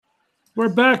We're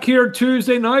back here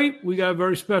Tuesday night. We got a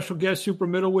very special guest, super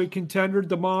middleweight contender,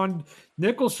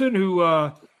 Nicholson,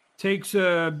 who takes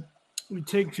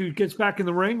who gets back in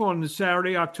the ring on the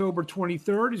Saturday, October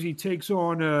 23rd, as he takes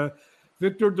on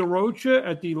Victor DeRocha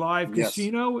at Yes.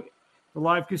 the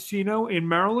live casino in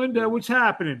Maryland. What's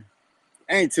happening?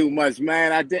 Ain't too much,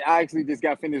 man. I actually just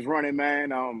got finished running,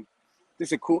 man.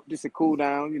 Just a cool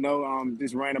down,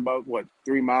 just ran about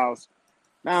 3 miles.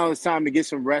 Now it's time to get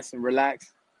some rest and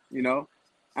relax, you know.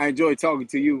 I enjoy talking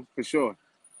to you for sure.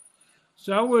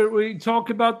 So we talk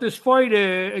about this fight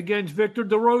against Victor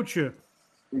DeRocha.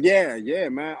 Yeah,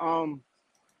 man.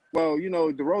 Well,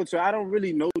 the road to I don't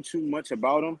really know too much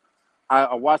about him.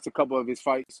 I watched a couple of his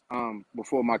fights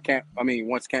before my camp. I mean,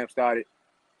 once camp started,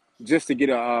 just to get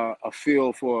a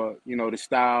feel for the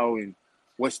style and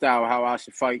what style how I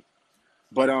should fight.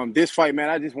 But this fight, man,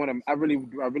 I just want to. I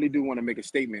really do want to make a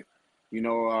statement.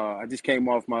 I just came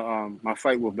off my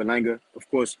fight with Belanga. Of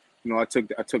course, I took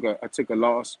a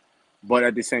loss, but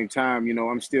at the same time,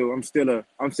 I'm still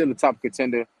a top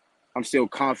contender. I'm still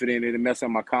confident. It didn't mess up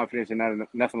my confidence and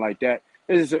nothing like that.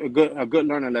 This is a good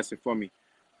learning lesson for me.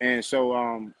 And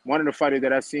so one of the fighters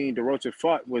that I seen DeRocha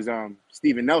fought was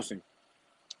Steven Nelson,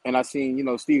 and I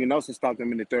seen Steven Nelson stopped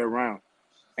him in the third round.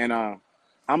 And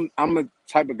I'm a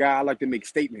type of guy I like to make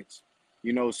statements,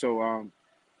 So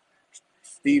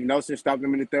Steve Nelson stopped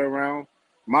him in the third round.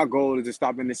 My goal is to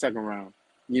stop him in the second round.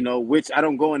 Which I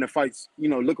don't go into fights,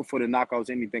 looking for the knockouts,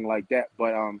 anything like that.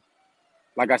 But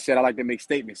like I said, I like to make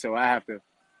statements, so I have to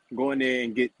go in there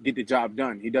and get the job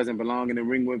done. He doesn't belong in the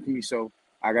ring with me, so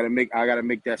I gotta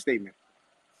make that statement.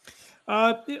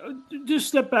 Uh, just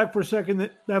step back for a second.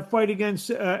 That fight against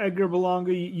Edgar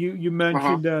Belonga, you Uh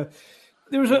huh. mentioned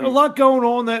there was a Hmm. lot going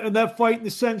on in that fight in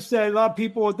the sense that a lot of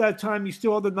people at that time you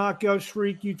still had the knockout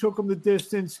streak. You took them the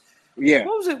distance. Yeah.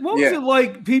 What was it? What was Yeah. it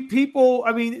like? People,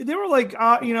 I mean, they were like,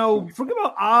 forget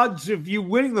about odds of you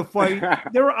winning the fight.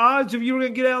 There were odds of you were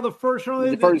going to get out of the first The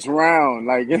round. first round,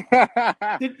 like it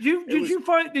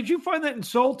was. Did you find that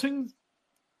insulting?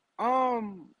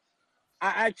 Um, I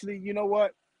actually, you know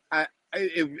what?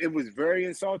 It was very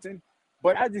insulting,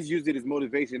 but I just used it as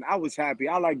motivation. I was happy.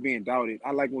 I like being doubted.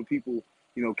 I like when people,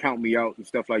 count me out and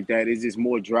stuff like that. It's just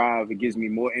more drive. It gives me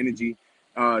more energy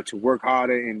to work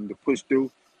harder and to push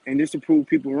through, and just to prove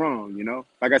people wrong.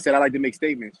 Like I said, I like to make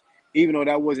statements, even though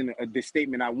that wasn't the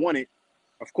statement I wanted.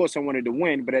 Of course, I wanted to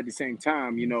win, but at the same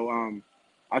time,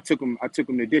 I took him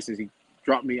the distance. He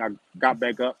dropped me. I got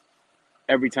back up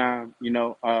every time.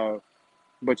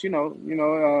 But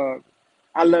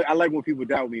I like when people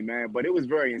doubt me, man. But it was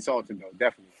very insulting, though,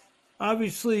 definitely.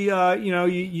 Obviously,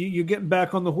 you're getting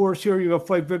back on the horse here. You're going to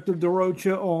fight Victor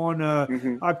DeRocha on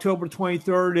Hmm. October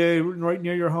 23rd, right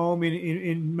near your home in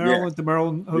Yeah, Maryland, the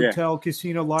Maryland yeah, Hotel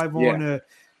Casino, live yeah. on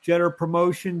Jetter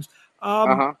Promotions. Uh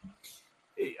Um, huh.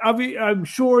 I'm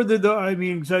sure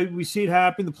that we see it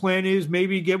happen. The plan is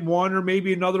maybe get one or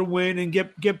maybe another win and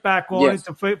get back on it Yes.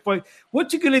 to fight.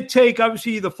 What's it going to take?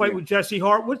 Obviously, the fight Yeah. with Jesse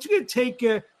Hart. What's it going to take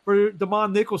for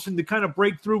Nicholson to kind of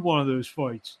break through one of those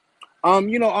fights?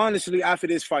 Honestly, after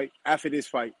this fight,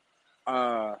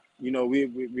 we're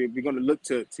gonna look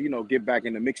to get back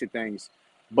in the mix of things.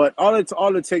 But all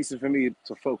it takes is for me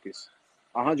to focus,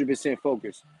 100%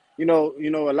 focus. A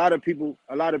lot of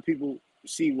people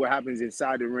see what happens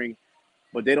inside the ring,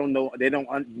 but they don't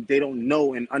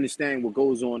know and understand what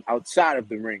goes on outside of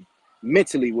the ring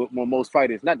mentally with most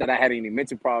fighters. Not that I had any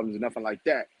mental problems or nothing like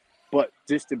that, but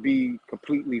just to be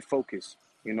completely focused.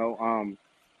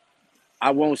 I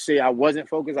won't say I wasn't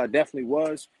focused. I definitely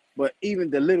was, but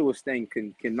even the littlest thing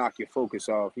can knock your focus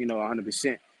off.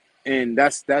 100%. And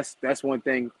that's one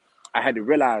thing I had to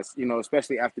realize.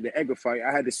 Especially after the Edgar fight,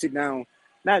 I had to sit down,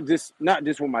 not just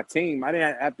with my team. I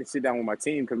didn't have to sit down with my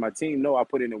team because my team know I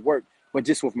put in the work, but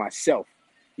just with myself.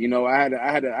 I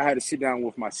had to sit down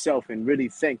with myself and really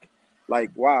think, like,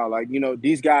 wow, like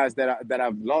these guys that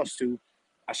I've lost to,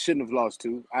 I shouldn't have lost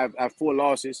to. I have 4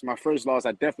 losses. My first loss,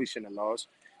 I definitely shouldn't have lost.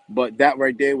 But that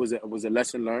right there was a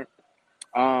lesson learned.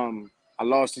 I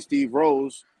lost to Steve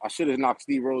Rose. I should have knocked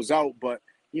Steve Rose out, but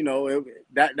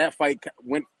that fight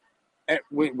went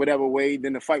whatever way.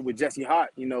 Then the fight with Jesse Hart,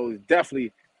 is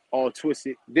definitely all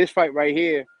twisted. This fight right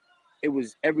here, it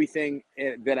was everything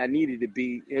that I needed to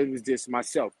be. It was just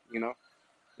myself, and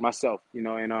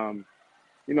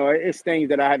it's things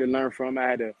that I had to learn from. I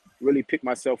had to really pick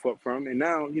myself up from, and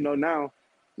now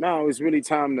it's really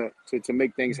time to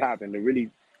make things happen. To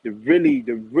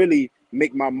really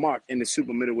make my mark in the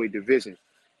super middleweight division.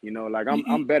 Like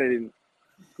I'm better than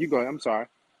you. Go ahead. I'm sorry.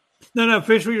 No,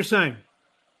 finish what you're saying.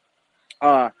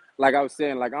 Like I was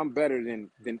saying, like I'm better than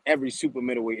every super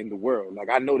middleweight in the world. Like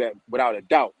I know that without a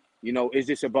doubt. You know, it's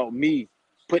just about me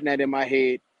putting that in my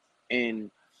head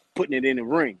and putting it in the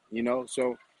ring. You know,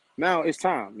 so now it's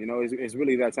time. You know, it's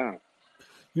really that time.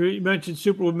 You mentioned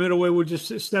super middleweight. We'll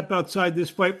just step outside this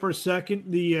fight for a second.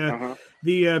 Uh huh.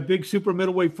 The big super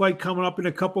middleweight fight coming up in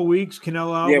a couple weeks.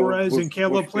 Canelo Yeah, Alvarez and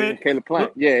Caleb Plant. Caleb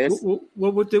Plant. What Yeah, it's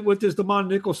what does Damon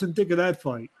Nicholson think of that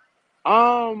fight?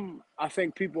 I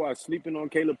think people are sleeping on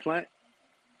Caleb Plant.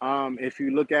 If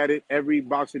you look at it, every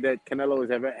boxer that Canelo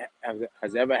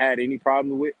has ever had any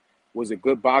problem with was a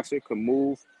good boxer, could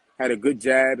move, had a good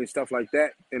jab and stuff like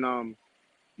that. And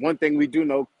one thing we do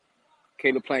know,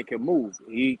 Caleb Plant can move.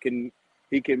 He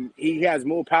has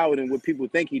more power than what people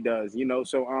think he does. You know,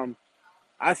 so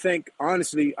I think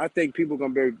honestly, I think people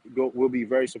will be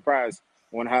very surprised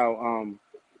on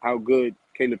how good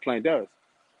Caleb Plant does.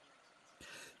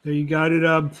 There you got it.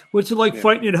 What's it like Yeah.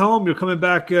 fighting at home? You're coming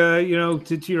back, to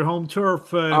your home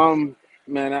turf. Man,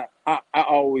 I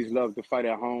always love to fight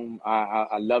at home.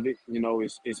 I love it. You know,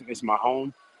 it's my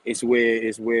home. It's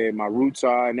where my roots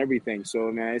are and everything.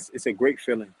 So man, it's a great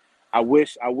feeling. I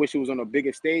wish it was on a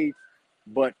bigger stage,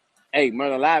 but hey,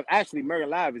 Maryland Live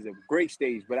is a great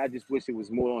stage, but I just wish it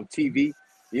was more on TV.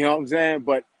 You know what I'm saying?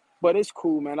 But it's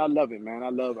cool, man. I love it, man. I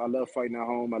love fighting at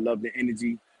home. I love the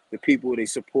energy, the people, they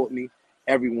support me.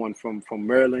 Everyone from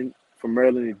Maryland to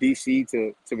DC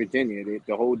to Virginia,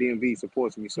 the whole DMV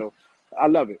supports me. So I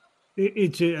love it.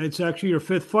 It's actually your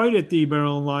fifth fight at the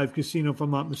Maryland Live Casino, if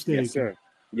I'm not mistaken. Yes, sir.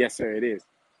 Yes, sir. It is.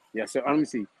 Yes, sir. Let me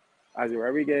see. Isaac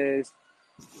Rodriguez.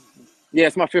 Yeah,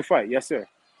 it's my fifth fight. Yes, sir.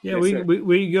 Yeah, Yes, sir.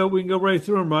 we can go right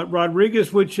through them.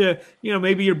 Rodriguez, which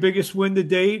maybe your biggest win to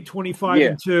date,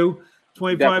 25-2.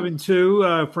 25 Definitely. and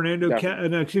 2. Fernando,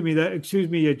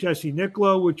 Definitely. Jesse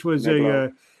Nicola, which was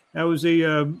Nicola.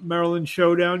 a Maryland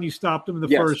showdown. You stopped him in the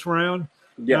Yes. first round.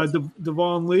 Yes.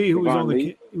 Devon Lee, who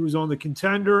was on the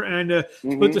contender, and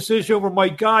split decision over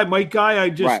Mike Guy. Mike Guy, I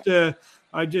just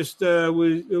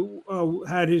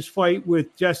had his fight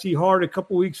with Jesse Hart a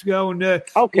couple weeks ago, and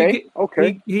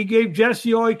he gave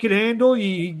Jesse all he could handle.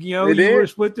 You were a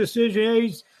split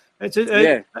decision. That's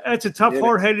a tough,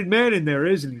 hard-headed man in there,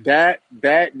 isn't he? That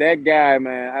guy,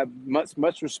 man. I have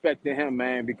much respect to him,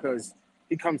 man, because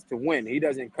he comes to win. He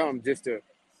doesn't come just to,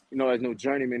 as no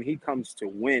journeyman. He comes to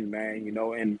win, man.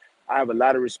 And I have a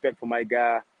lot of respect for my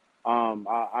guy.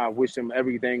 I wish him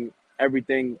everything,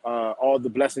 all the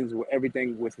blessings with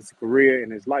everything with his career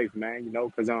and his life, man.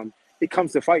 Because he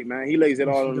comes to fight, man. He lays it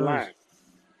all on the line.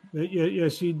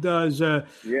 Yes, he does. Yeah.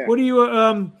 What do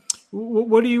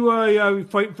you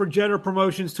fight for Jeter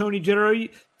Promotions? Tony Jeter,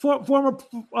 former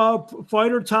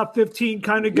fighter, top 15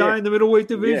 kind of guy in the middleweight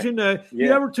division.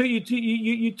 You ever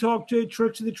you talk to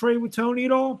tricks of the trade with Tony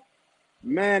at all?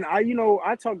 Man, I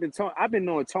talked to Tony. I've been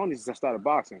knowing Tony since I started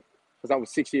boxing because I was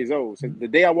 6 years old. So the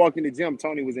day I walked in the gym,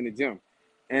 Tony was in the gym,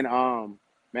 and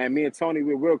man, me and Tony,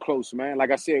 we're real close, man.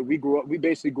 Like I said, we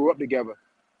basically grew up together.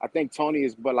 I think Tony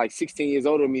is but like 16 years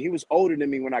older than me. He was older than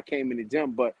me when I came in the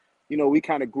gym, but we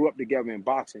kind of grew up together in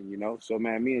boxing, So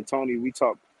man, me and Tony, we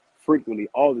talk frequently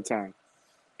all the time,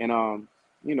 and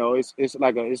it's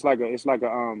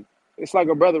like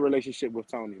a brother relationship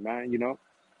with Tony, man.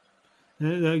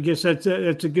 I guess that's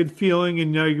a good feeling,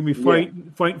 and now you're gonna be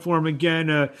fighting for him again.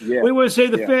 We want to say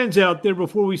to the fans out there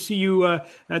before we see you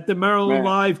at the Maryland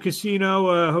Live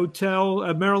Casino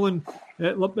Hotel, Maryland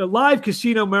Live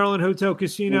Casino, Maryland Hotel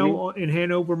Casino in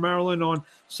Hanover, Maryland, on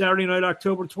Saturday night,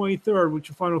 October 23rd. What's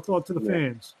your final thought to the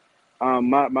fans?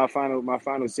 My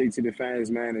final say to the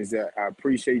fans, man, is that I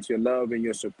appreciate your love and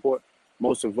your support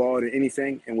most of all than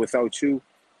anything, and without you,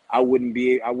 I wouldn't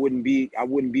be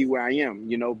where I am,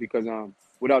 because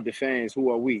without the fans, who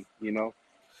are we, Then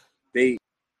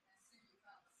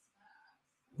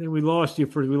we lost you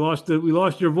we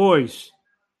lost your voice.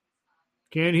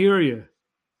 Can't hear you.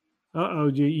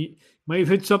 You might have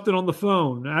hit something on the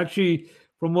phone. Actually,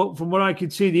 from what I can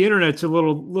see, the internet's a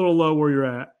little low where you're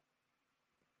at.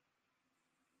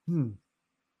 The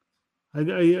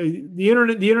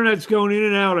internet's going in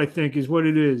and out, I think, is what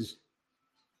it is.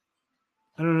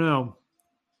 I don't know.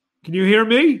 Can you hear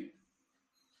me?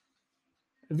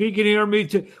 If you can hear me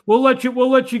too, we'll let you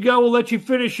go. We'll let you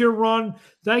finish your run.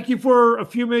 Thank you for a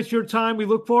few minutes of your time. We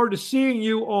look forward to seeing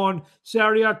you on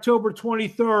Saturday, October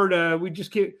 23rd. We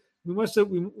must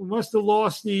have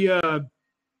lost the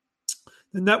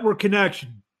network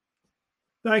connection.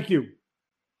 Thank you.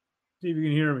 See if you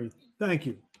can hear me. Thank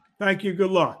you.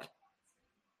 Good luck.